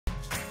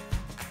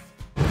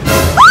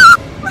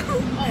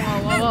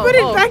put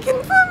it back in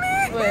for me.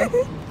 Where?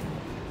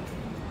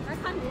 I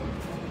can't.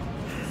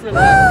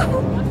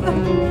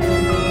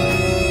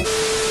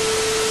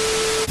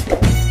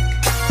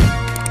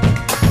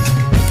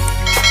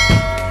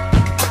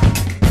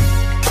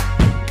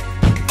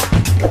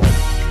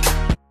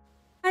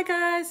 Hi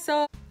guys,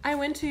 so I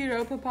went to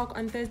Europa Park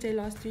on Thursday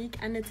last week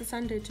and it's a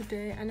Sunday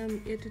today and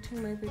I'm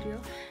editing my video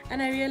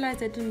and I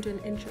realized I didn't do an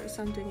intro,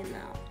 so I'm doing it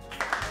now.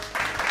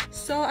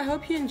 So I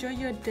hope you enjoy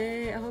your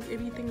day, I hope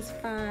everything's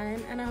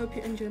fine and I hope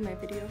you enjoy my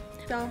video.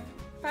 So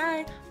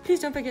bye, please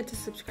don't forget to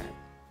subscribe.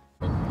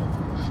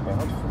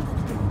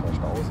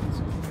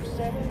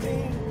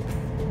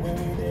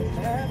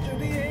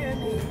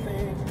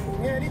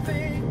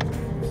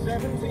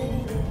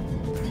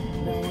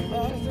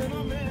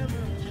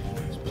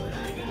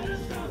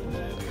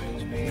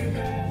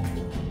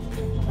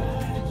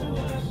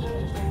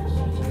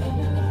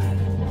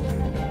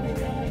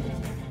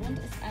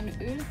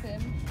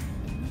 Ölfilm.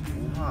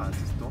 Oha, es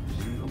ist doch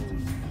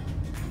unglaublich.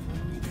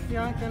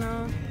 Ja,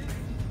 genau.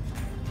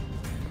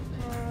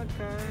 Oh,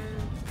 geil.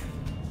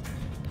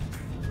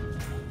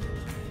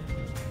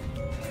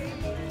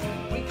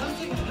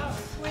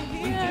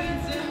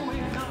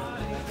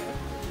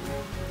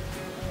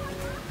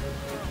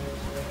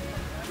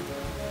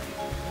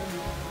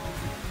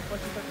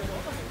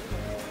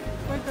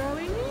 We're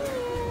going in.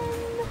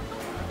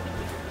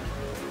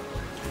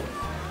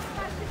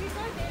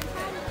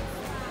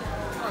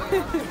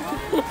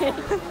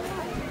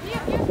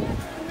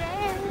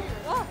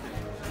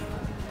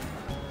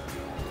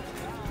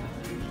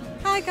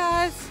 Hi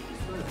guys.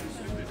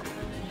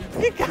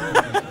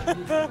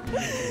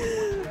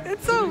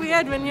 It's so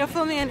weird when you're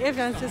filming and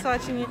everyone's just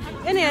watching you.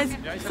 Anyways,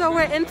 so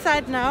we're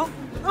inside now.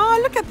 Oh,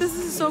 look at this.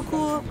 This is so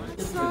cool.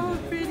 So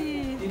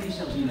pretty.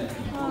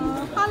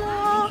 Oh,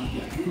 hello.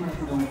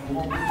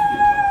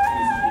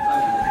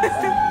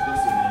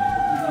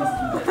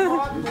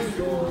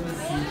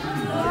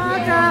 Oh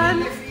God.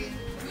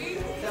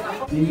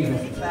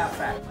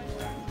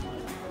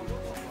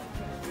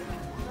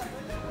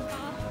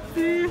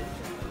 See?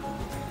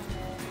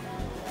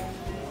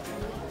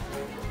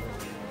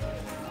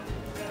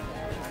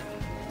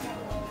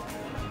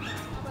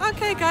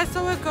 Okay guys,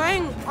 so we're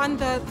going on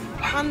the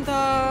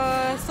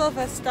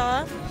Silver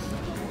Star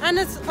and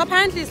it's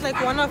apparently it's like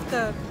one of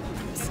the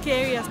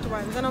scariest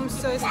ones and I'm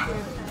so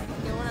scared.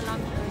 You want to laugh?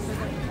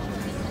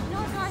 No,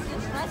 guys,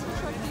 it's nice for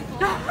short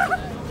people.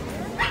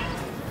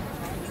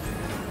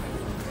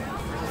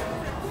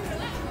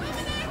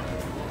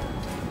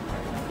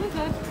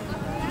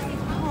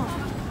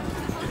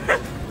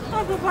 I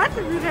was about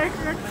to be like,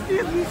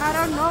 excuse me, I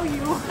don't know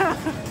you.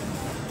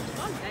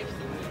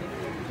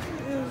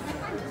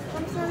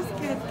 I'm so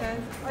scared,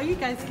 guys. Are you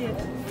guys scared?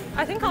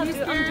 I think I'll do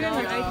it.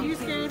 Are you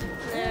scared?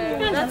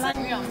 Yeah, that's like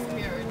me. I'm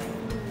scared.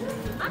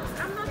 I'm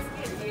not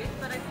scared yet,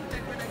 but I think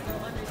that when I go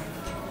on it,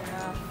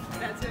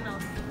 that's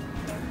enough.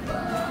 I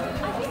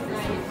think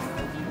this is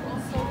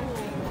so cool.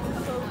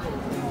 So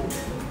cool.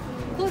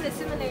 Cool, the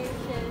simulation.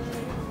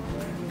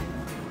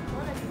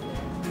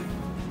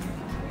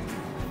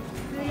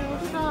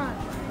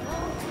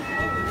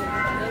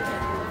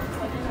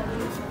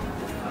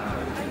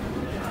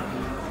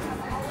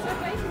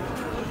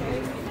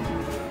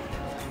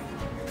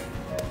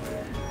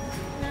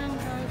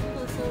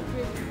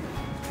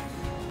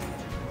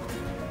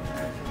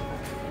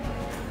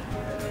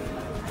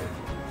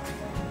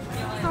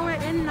 So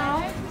we're in now.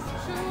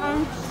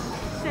 I'm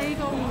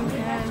shaking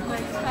and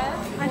like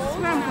I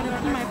swear I'm gonna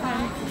pee my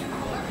pants.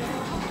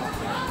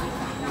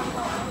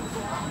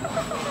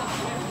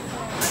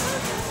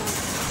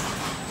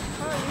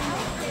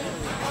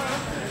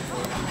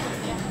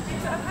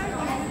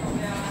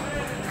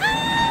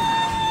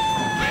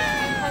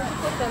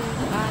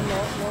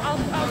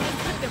 I'll just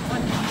put them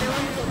on.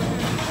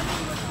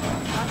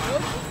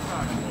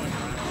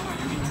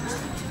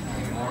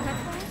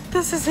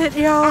 This is it,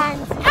 y'all.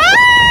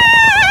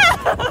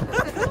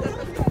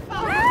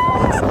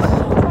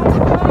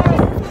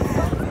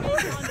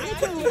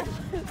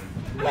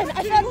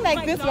 I felt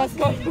like this was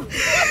going.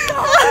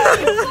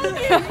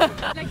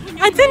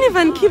 I didn't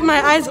even keep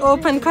my eyes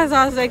open because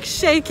I was like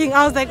shaking.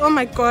 I was like, oh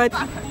my god.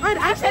 But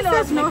actually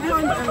there's no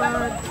phones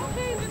allowed.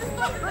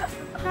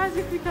 Guys,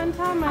 if you can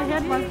tell, my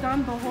head was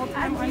down the whole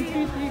time on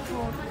 2, 3,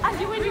 4.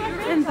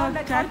 In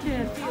the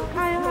jacket.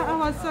 I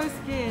was so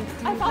scared.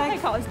 I felt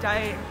like I was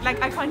dying.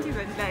 Like I can't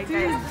even like.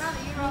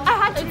 I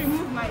had to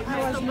remove my.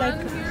 I was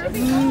like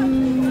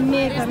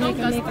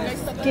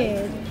mega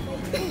scared.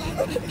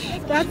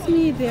 That's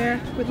me there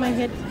with my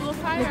head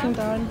looking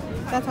down.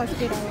 That's how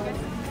scared I was.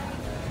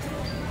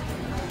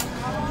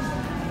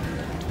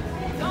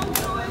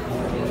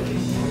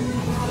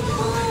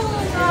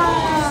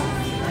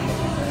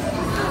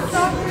 So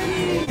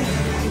pretty.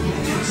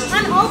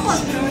 And open.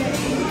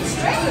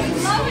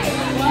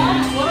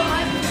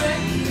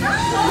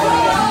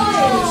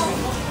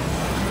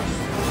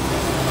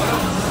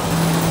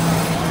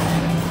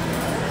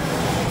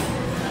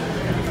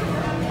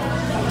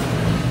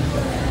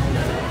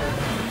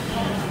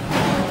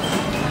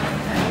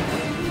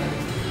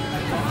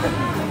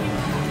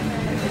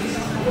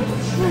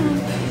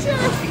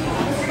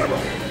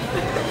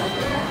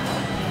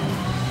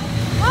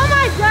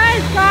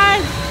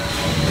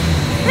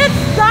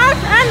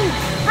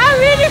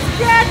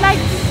 like,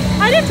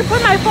 I need to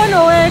put my phone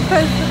away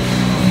because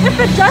if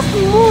it just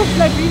moves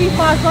like really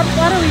fast, what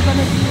are we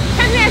gonna do?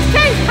 Can we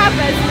exchange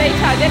covers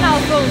later? Then I'll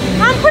go.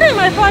 I'm putting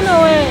my phone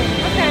away.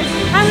 Okay.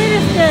 I'm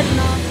really scared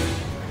now.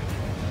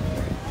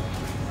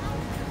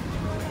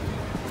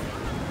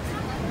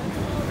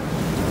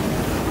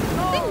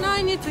 I think now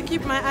I need to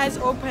keep my eyes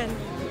open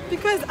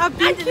because I've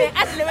been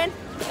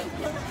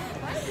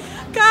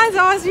guys,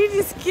 I was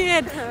really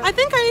scared. I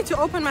think I need to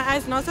open my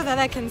eyes now so that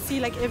I can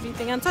see like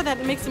everything and so that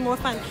it makes it more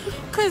fun.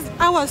 Because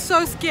I was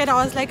so scared. I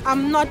was like,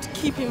 I'm not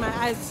keeping my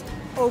eyes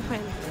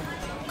open.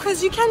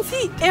 Because you can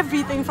see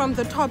everything from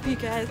the top, you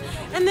guys.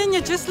 And then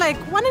you're just like,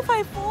 what if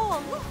I fall?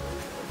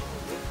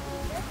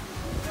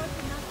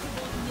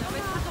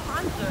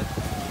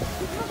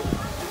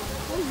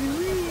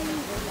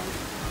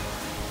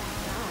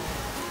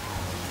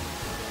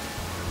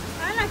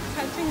 I like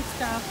touching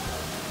stuff.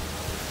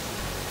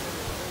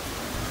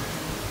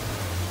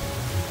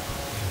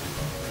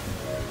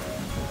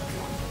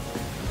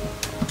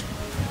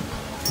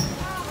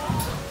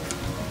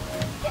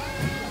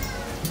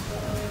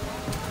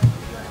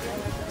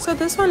 So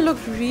this one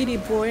looked really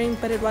boring,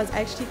 but it was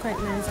actually quite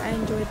nice. I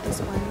enjoyed this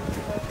one.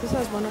 This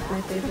was one of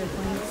my favorite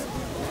ones.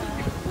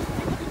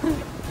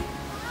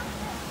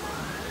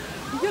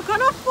 You're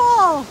gonna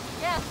fall!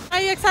 Yeah. Are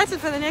you excited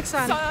for the next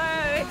one? So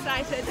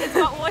excited. It's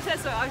hot water,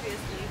 so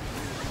obviously.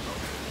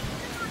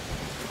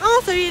 I'm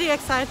also really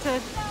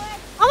excited.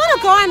 I want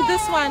to go on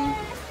this one.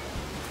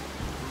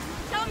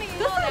 Tell me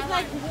This is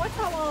like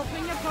water walls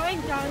when you're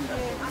going down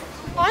there.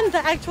 On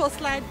the actual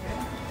slide.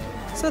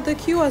 So the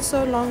queue was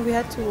so long, we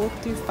had to walk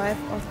through 5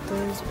 of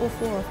those, or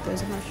 4 of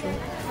those, I'm not sure.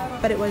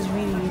 But it was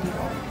really, really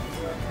long.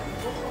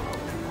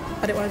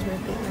 But it was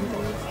worth it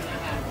nonetheless.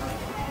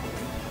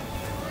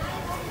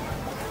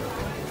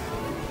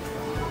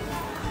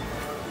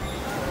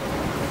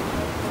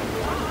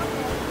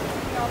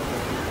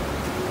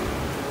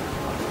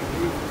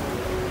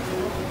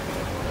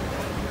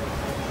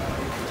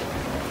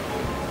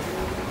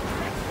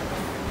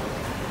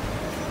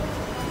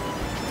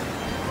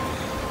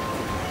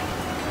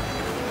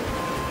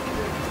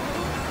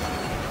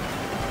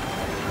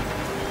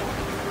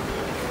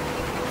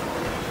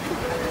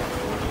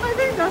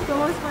 That's the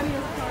most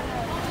funniest part.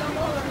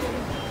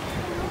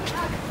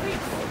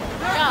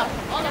 Yeah,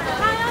 all of us.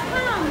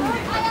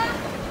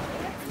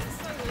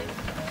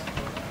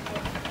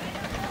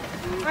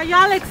 Are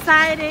y'all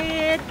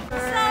excited? So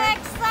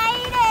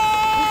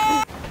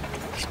excited!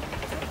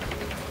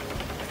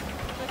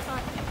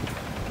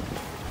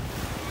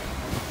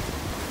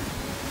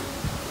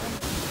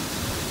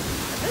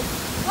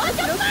 What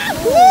the fuck?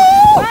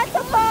 What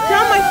the fuck?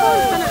 Damn, my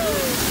phone's gonna...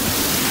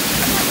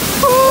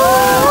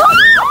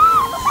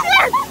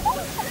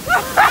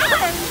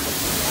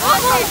 Oh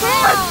my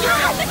god!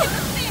 Look at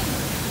this thing!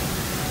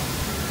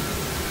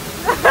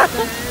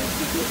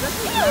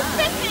 He's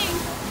sitting!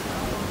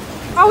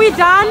 Are we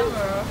done?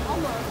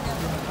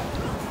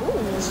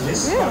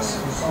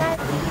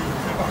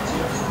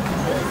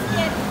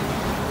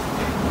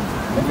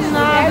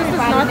 Nah, this is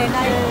not good.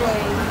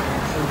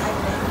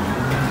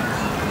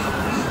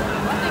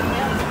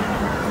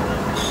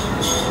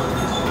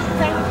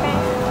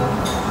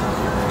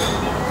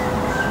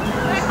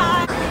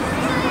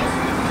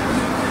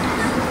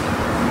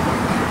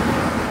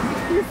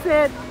 He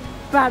said,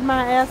 bat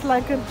my ass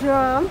like a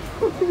drum.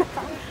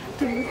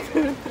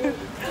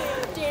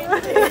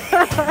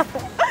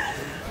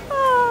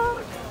 Oh,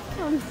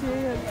 I'm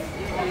serious.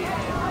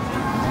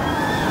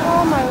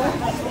 Oh my god.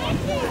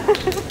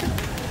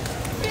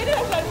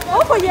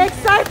 Oh, but you're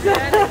excited.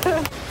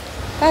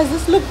 Guys,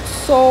 this looked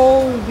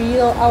so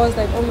real. I was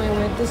like, oh my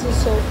word, this is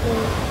so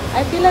cool.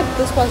 I feel like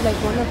this was like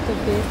one of the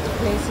best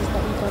places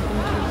that we got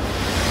into.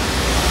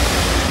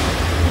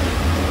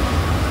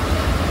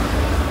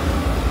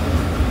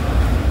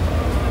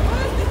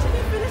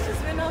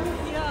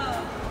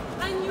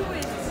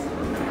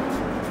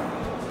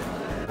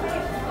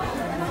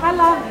 I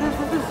love this.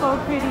 This is so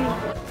pretty.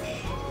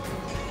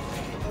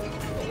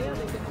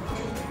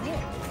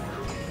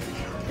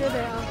 Here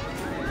they are.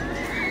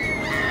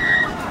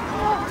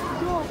 Oh,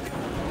 cool.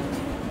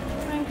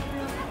 Thank you.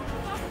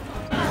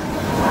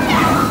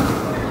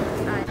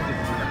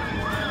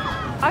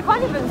 I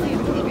can't even see it.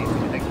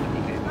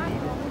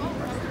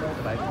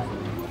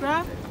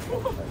 Bruh.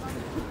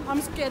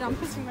 I'm scared. I'm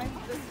pushing my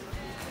face.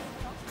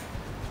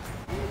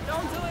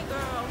 Don't do it,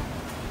 girl.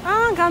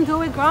 I'm not gonna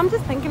do it, girl. I'm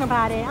just thinking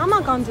about it. I'm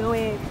not gonna do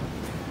it.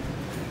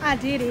 I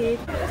did it.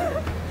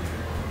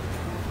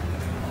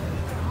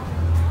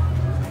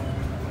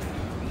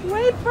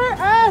 Wait for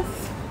us.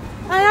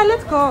 Yeah,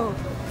 let's go.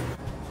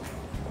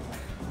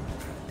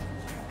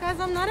 Guys,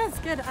 I'm not as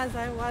scared as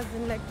I was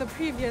in like the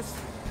previous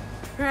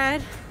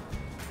ride.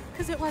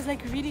 Because it was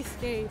like really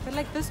scary. But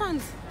like this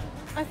one's,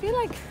 I feel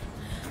like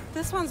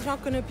this one's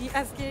not gonna be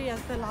as scary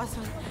as the last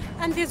one.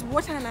 And there's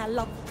water and I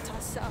love water,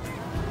 so.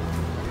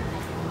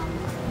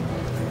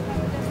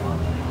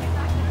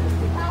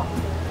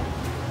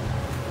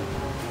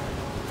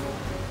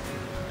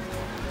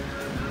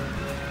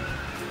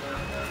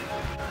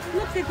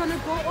 Look, they're gonna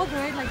go all the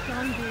way like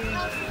down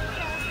there.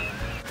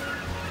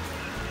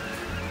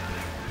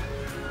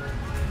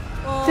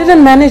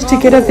 Didn't manage to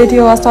get a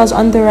video whilst I was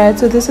on the ride,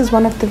 so this is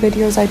one of the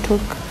videos I took.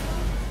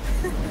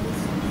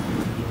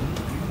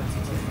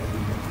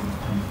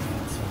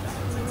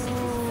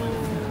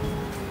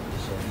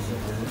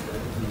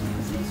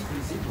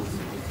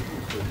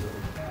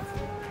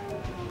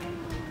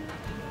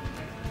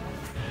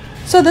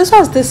 So this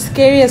was the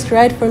scariest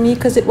ride for me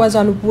because it was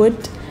on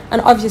wood,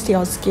 and obviously I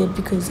was scared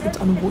because it's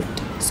on wood,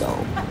 so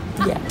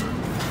yeah.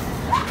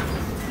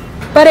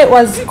 But it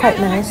was quite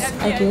nice,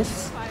 I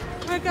guess.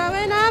 We're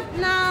going up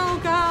now,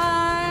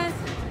 guys.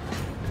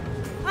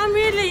 I'm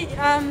really,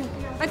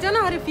 I don't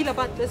know how to feel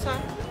about this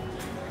one.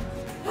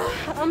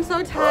 I'm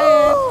so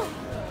tired.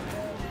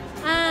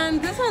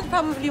 And this was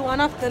probably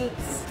one of the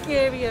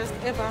scariest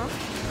ever.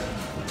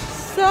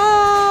 So,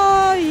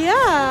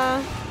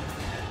 yeah.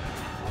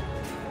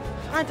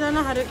 I don't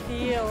know how to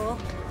feel.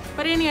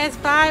 But anyways,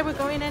 bye. We're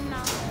going in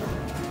now.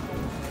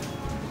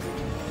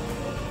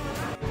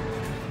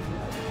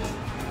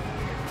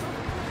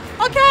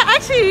 Okay, I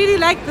actually really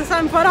like this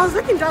one, but I was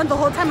looking down the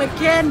whole time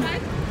again.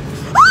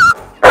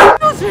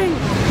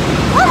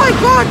 Oh my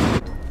god!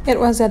 It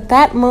was at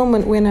that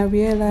moment when I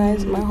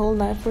realized my whole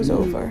life was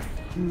over.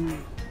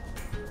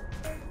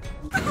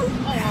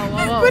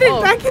 Put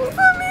it back in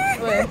for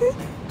me!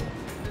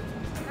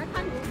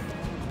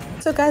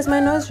 So guys, my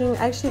nose ring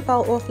actually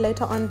fell off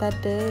later on that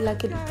day.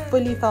 Like it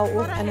fully fell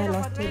off and I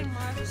lost it.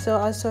 So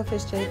I was so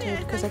frustrated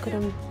because I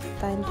couldn't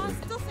find it.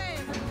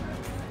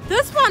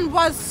 This one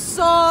was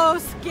so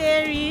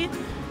scary.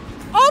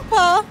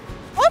 Opal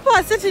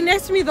was sitting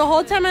next to me the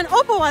whole time and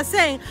Opal was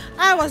saying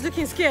I was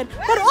looking scared.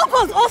 But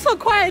Opal was also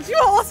quiet. You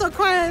were also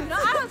quiet. No,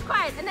 I was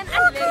quiet. And then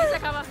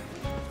Andile like,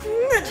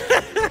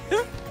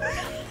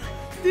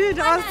 dude,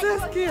 I was so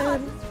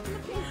scared.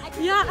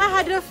 Yeah, I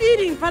had a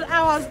feeling, but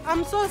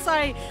I'm so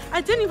sorry.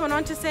 I didn't even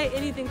want to say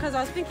anything because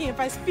I was thinking if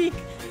I speak,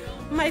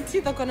 my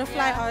teeth are gonna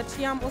fly out.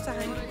 Yeah, I'm also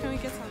hungry. Can we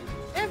get some?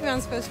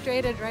 Everyone's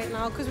frustrated right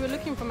now because we're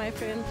looking for my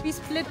friend. We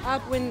split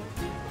up when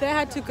they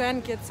had to go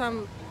and get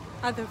some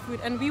other food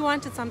and we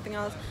wanted something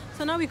else.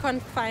 So now we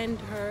can't find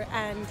her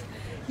and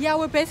yeah,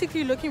 we're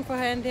basically looking for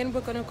her and then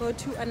we're gonna go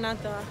to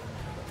another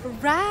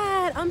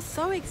ride. I'm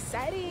so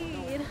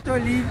excited.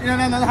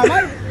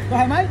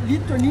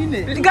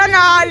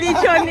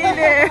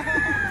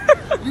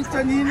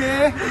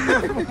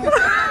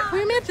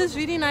 We met this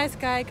really nice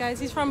guy, guys.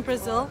 He's from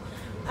Brazil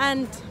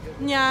and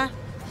yeah,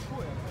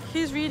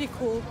 he's really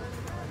cool.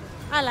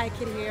 I like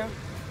it here.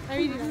 I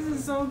really like it. This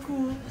is so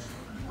cool.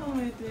 Oh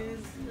my days.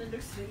 it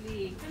looks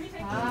really.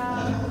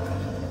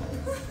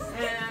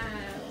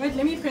 Wait,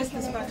 let me press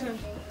this button.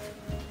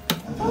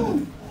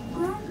 Oh,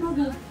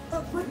 grandmother,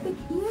 what big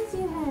ears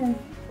you have.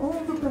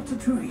 All the better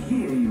to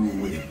hear you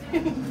with.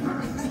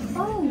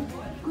 Oh,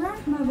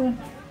 grandmother,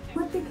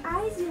 what big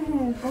eyes you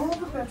have. All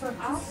the better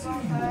to see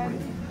you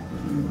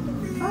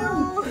with.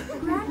 Oh,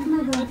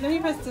 grandmother, Wait, let me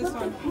press this what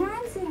one. big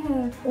hands you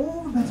have.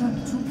 All the better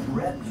to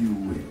grab you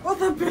with. Oh,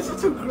 the better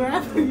to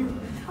grab you.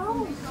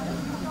 Oh,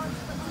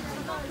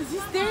 Is he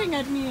staring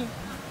at me?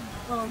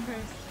 Oh,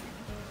 okay.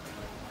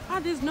 Ah,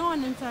 there's no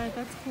one inside.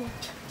 That's cool.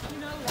 You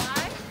know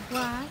why?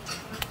 Why?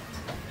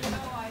 You know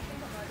why?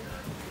 Think about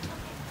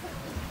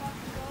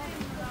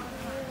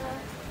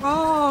it.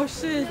 Oh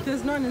shit,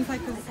 there's no one inside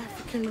because it's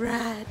African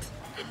rat.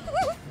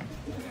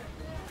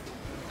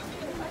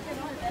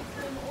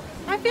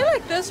 I feel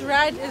like this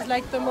ride is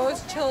like the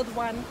most chilled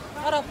one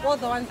out of all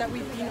the ones that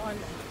we've been on.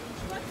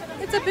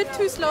 It's a bit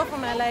too slow for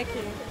my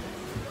liking.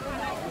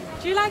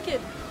 Do you like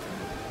it?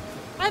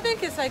 I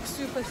think it's like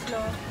super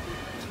slow.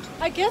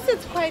 I guess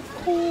it's quite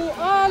cool.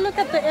 Oh, look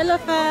at the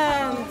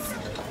elephants.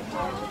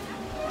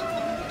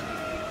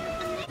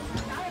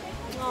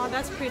 Oh,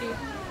 that's pretty.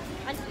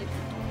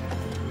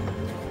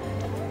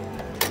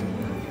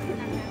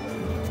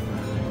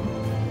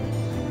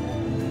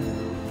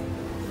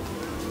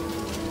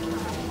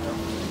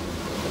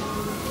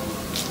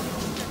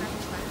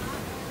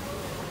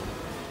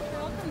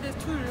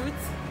 Two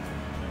routes.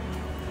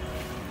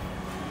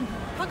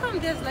 How come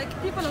there's like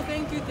people are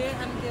going through there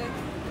and there?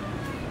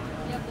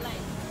 You're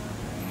blind.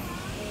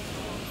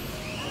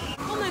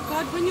 Oh my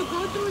god, when you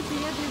go through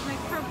there, there's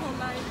like purple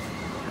lights.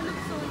 It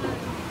looks so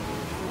nice.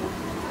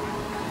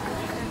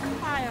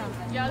 Fire.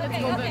 Yeah, let's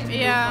go back.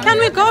 Yeah. Can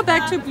we go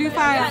back to Blue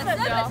Fire?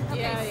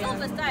 Yeah,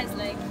 Silver Star is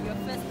like your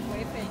first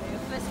boyfriend, your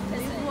first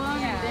person.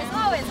 Yeah. It's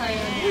always like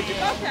Would you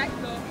go back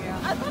though?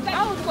 yeah. I'll go back.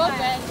 I would go to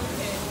back.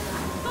 Okay.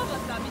 Silver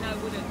Star, I mean, I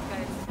wouldn't,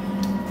 guys.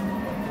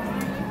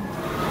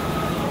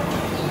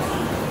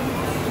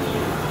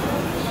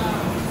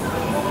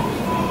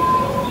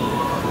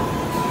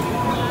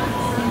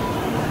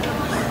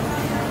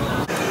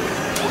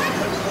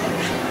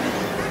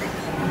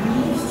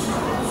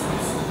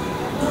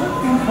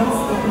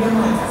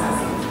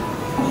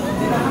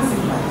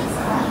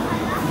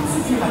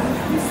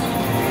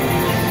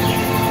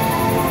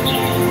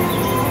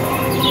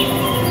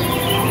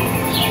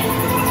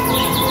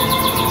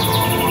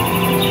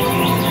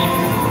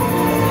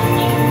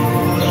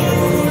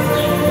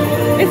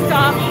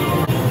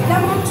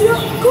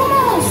 l'aventure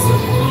commence.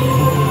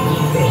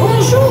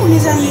 Bonjour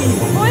mes amis.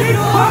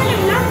 Willkommen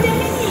im Land der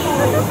Minimos.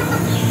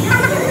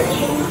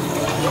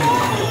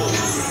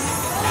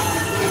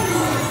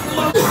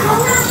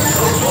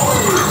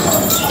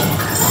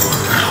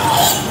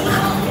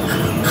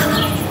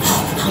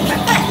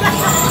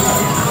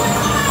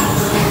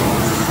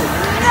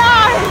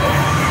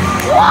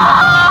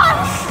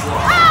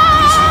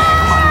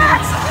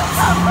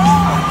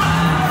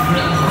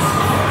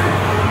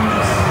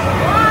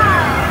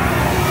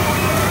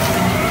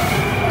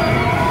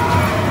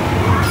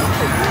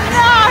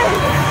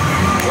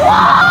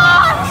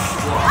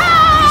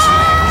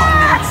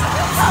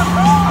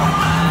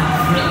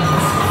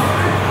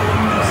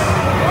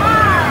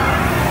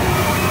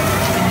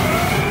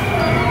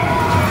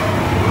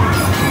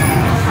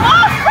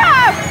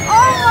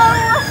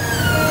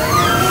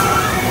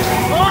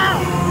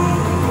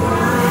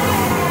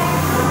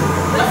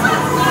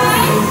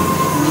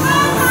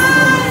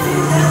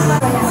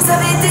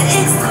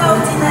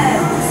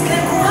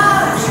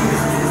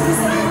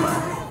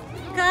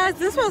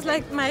 This was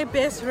like my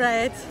best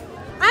ride.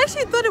 I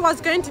actually thought it was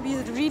going to be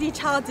really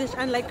childish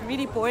and like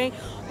really boring,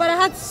 but I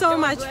had so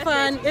much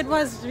fun. It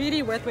was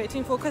really worth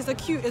waiting for because the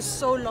queue is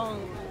so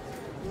long.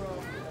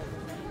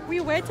 We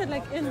waited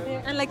like in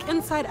there and like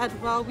inside as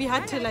well. We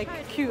had to like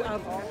queue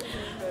up.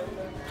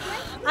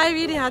 I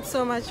really had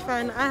so much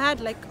fun. I had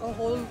like a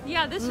whole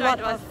this lot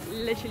ride was of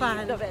literally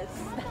fun. the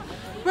best.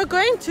 We're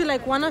going to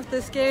like one of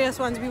the scariest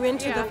ones we went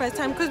to the first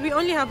time because we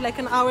only have like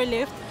an hour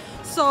left.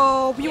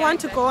 So we want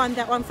to go on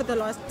that one for the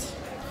last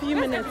few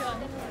minutes.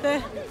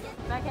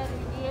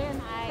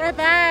 We're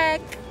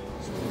back.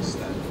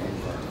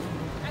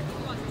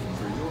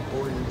 For your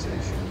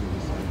orientation, you will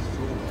find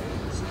floor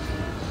markers.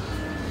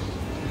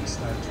 Please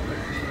stand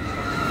directly.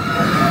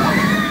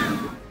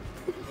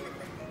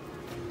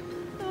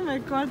 Oh my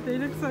god, they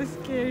look so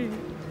scary.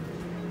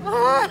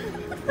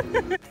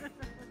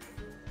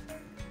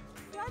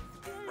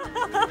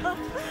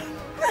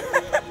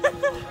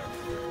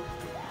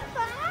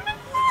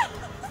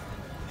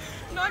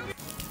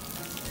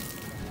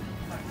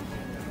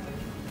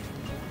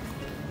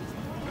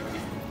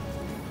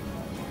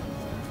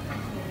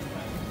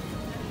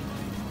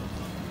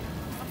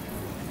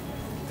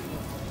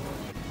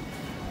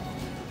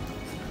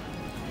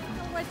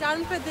 We're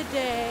done for the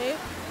day.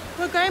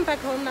 We're going back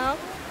home now.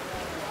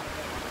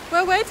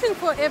 We're waiting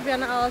for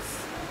everyone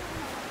else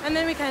and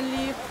then we can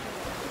leave.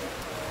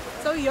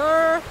 So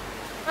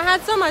I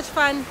had so much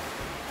fun.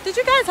 Did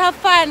you guys have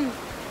fun?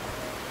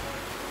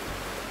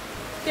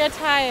 They're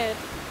tired.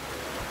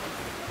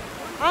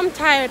 I'm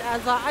tired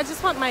as well. I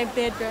just want my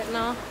bed right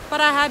now.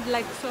 But I had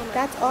like so much.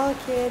 That's all,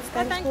 kids.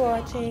 Thanks for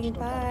watching.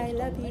 Bye.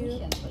 Love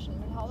you.